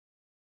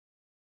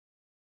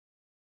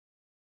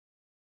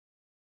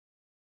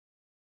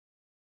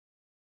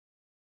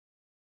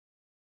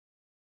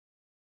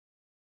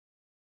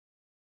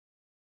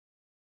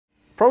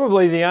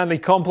Probably the only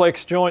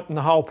complex joint in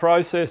the whole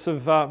process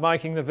of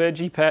making the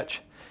veggie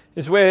patch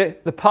is where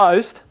the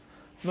post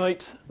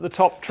meets the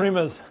top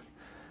trimmers.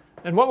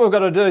 And what we've got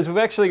to do is we've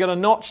actually got to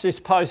notch this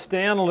post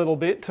down a little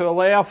bit to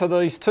allow for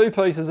these two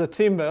pieces of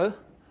timber,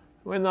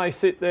 when they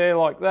sit there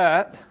like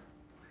that,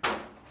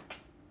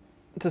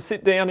 to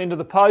sit down into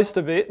the post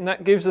a bit, and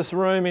that gives us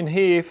room in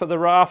here for the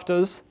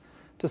rafters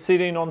to sit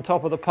in on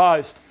top of the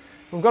post.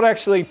 We've got to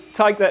actually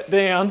take that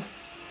down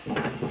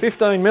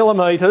 15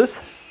 millimetres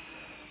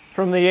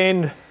from the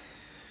end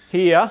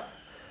here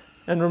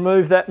and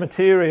remove that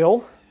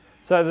material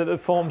so that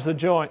it forms a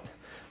joint.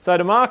 So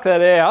to mark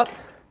that out,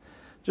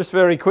 just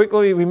very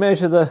quickly, we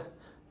measure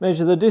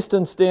the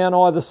distance down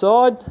either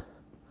side,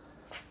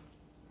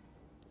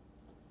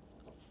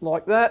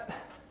 like that.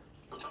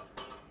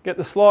 Get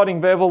the sliding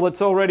bevel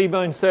that's already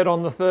been set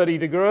on the 30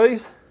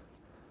 degrees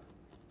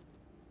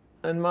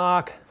and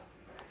mark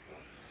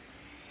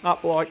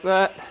up like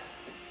that.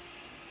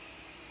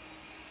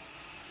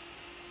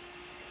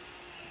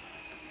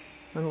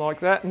 And like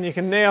that, and you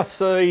can now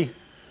see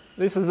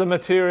this is the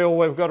material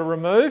we've got to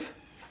remove.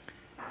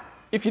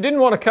 If you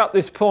didn't want to cut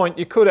this point,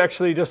 you could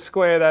actually just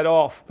square that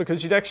off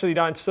because you actually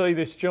don't see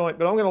this joint,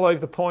 but I'm going to leave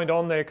the point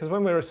on there because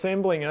when we're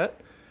assembling it,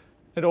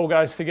 it all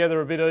goes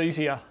together a bit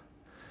easier.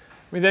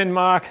 We then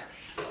mark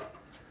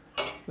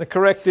the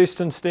correct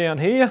distance down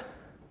here.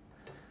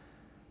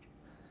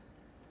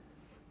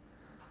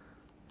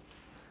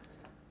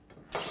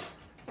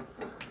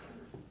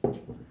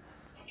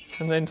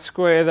 And then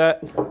square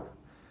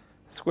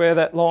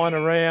that line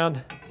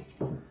around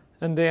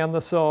and down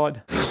the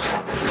side.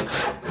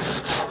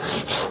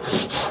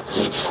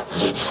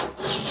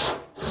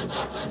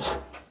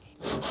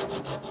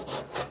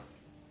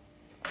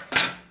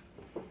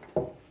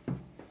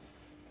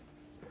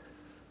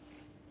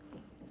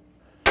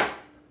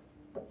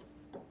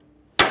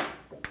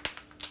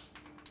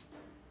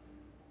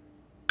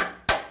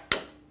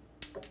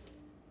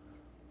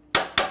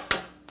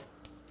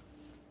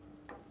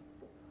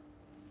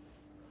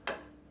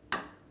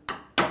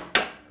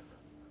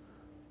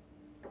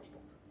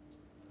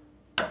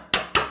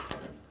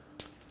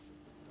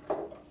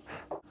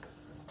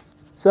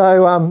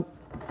 So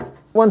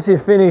once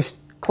you've finished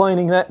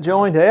cleaning that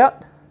joint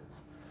out,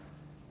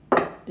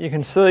 you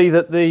can see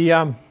that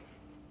the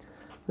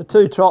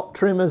two top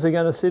trimmers are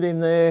going to sit in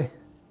there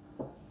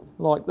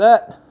like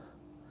that,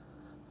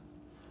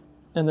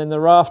 and then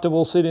the rafter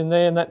will sit in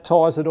there, and that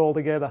ties it all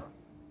together.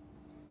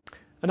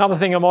 Another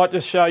thing I might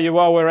just show you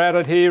while we're at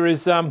it here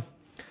is I've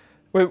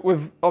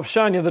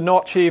shown you the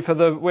notch here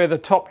for where the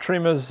top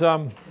trimmers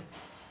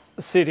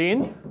sit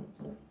in.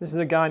 This is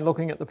again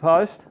looking at the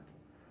post.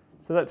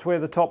 So that's where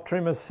the top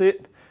trimmers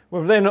sit.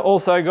 We've then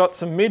also got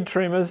some mid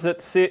trimmers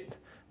that sit.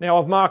 Now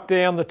I've marked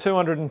down the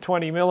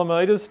 220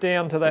 millimetres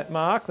down to that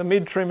mark. The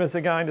mid trimmers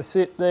are going to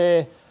sit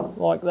there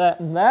like that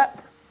and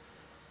that.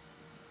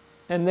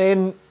 And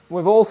then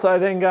we've also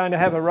then going to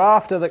have a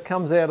rafter that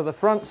comes out of the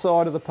front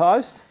side of the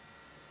post,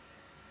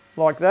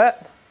 like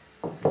that.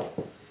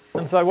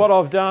 And so what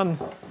I've done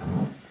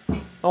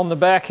on the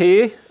back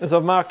here is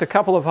I've marked a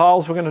couple of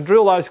holes. We're going to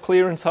drill those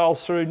clearance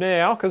holes through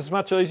now because it's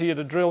much easier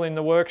to drill in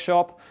the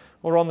workshop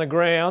or on the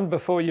ground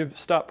before you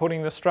start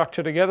putting the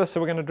structure together. So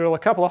we're going to drill a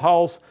couple of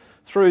holes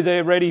through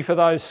there ready for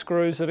those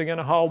screws that are going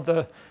to hold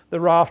the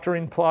rafter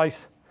in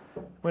place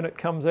when it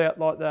comes out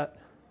like that.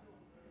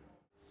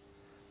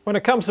 When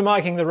it comes to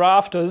making the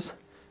rafters,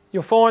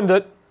 you'll find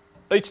that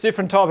each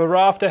different type of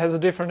rafter has a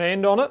different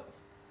end on it.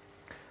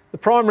 The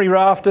primary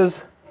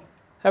rafters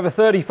have a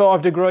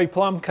 35-degree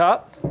plumb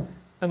cut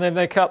and then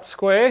they're cut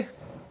square.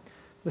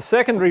 The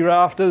secondary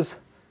rafters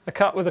are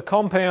cut with a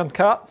compound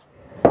cut,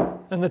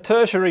 and the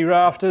tertiary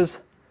rafters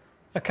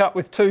are cut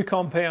with two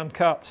compound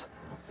cuts.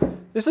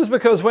 This is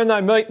because when they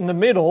meet in the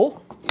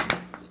middle,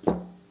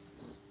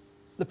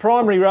 the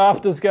primary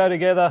rafters go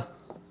together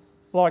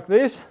like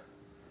this,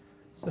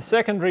 the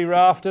secondary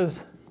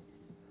rafters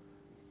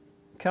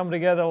come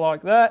together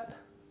like that,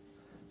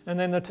 and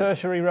then the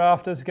tertiary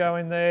rafters go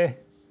in there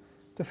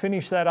to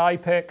finish that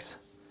apex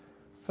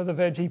for the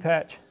veggie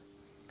patch.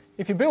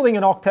 If you're building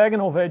an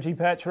octagonal veggie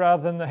patch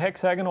rather than the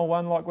hexagonal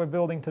one like we're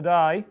building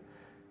today,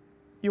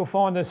 you'll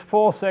find there's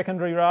 4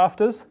 secondary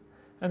rafters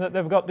and that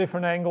they've got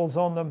different angles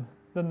on them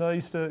than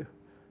these do.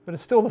 But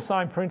it's still the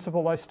same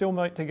principle, they still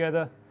meet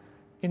together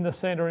in the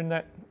centre in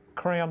that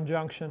crown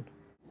junction.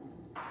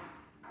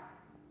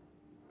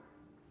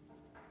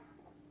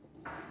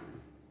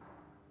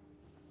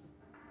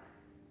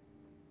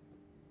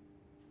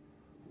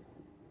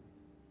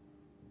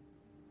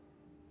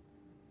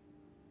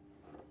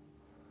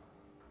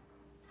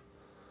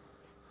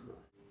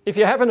 If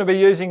you happen to be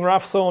using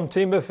rough sawn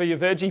timber for your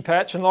veggie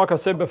patch, and like I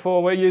said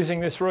before, we're using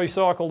this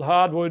recycled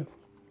hardwood,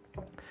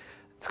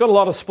 it's got a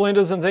lot of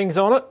splinters and things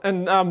on it,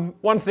 and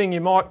one thing you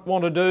might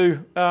want to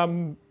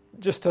do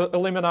just to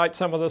eliminate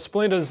some of the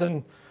splinters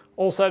and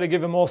also to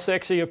give a more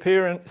sexy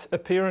appearance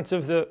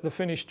of the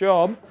finished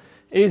job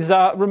is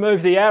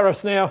remove the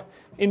arris. Now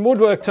in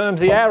woodwork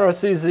terms, the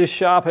arris is this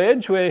sharp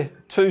edge where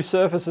two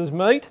surfaces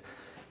meet,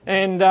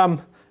 and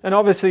and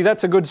obviously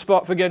that's a good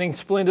spot for getting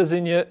splinters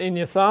in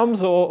your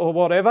thumbs or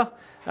whatever.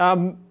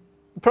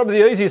 Probably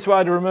the easiest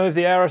way to remove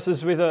the arris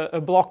is with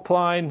a block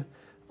plane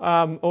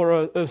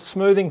or a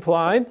smoothing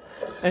plane,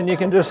 and you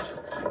can just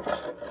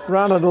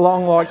run it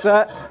along like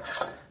that,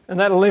 and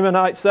that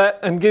eliminates that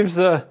and gives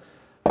the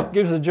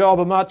job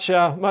a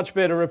much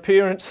better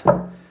appearance.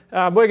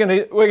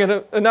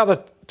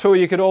 Another tool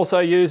you could also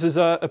use is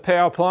a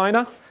power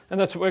planer, and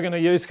that's what we're going to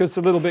use because it's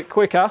a little bit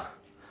quicker.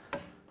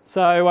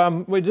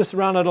 So we just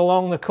run it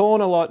along the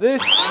corner like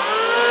this.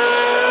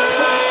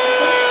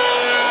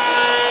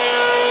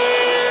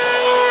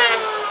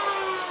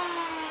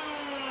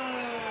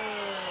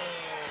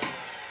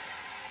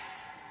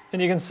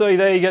 And you can see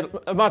there you get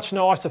a much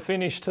nicer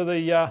finish to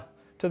the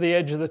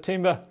edge of the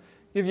timber.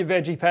 Give your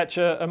veggie patch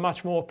a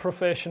much more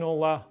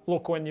professional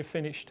look when you're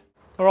finished.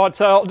 All right,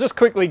 so I'll just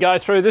quickly go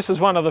through. This is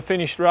one of the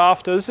finished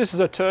rafters. This is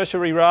a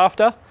tertiary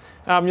rafter.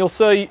 You'll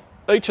see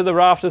each of the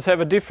rafters have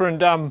a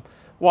different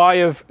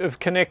way of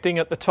connecting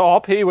at the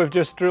top. Here we've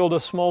just drilled a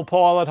small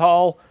pilot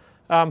hole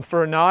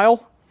for a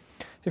nail.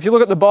 If you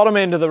look at the bottom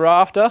end of the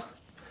rafter,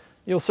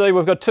 you'll see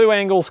we've got 2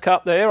 angles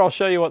cut there. I'll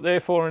show you what they're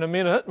for in a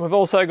minute. We've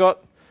also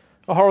got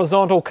a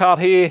horizontal cut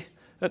here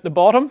at the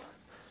bottom,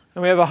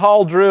 and we have a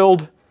hole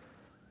drilled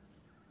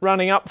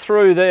running up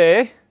through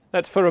there.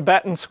 That's for a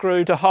batten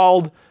screw to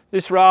hold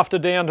this rafter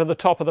down to the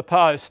top of the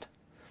post.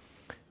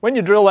 When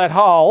you drill that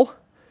hole,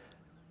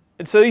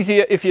 it's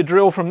easier if you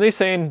drill from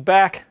this end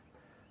back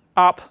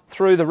up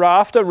through the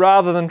rafter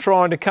rather than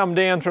trying to come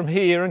down from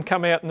here and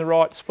come out in the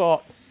right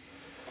spot.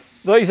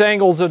 These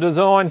angles are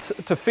designed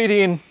to fit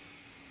in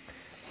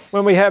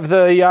when we have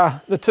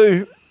the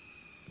 2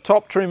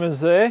 top trimmers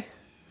there.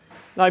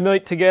 They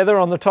meet together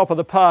on the top of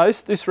the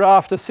post. This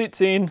rafter sits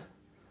in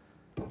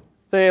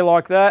there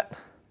like that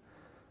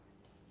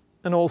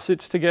and all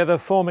sits together,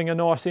 forming a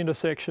nice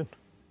intersection.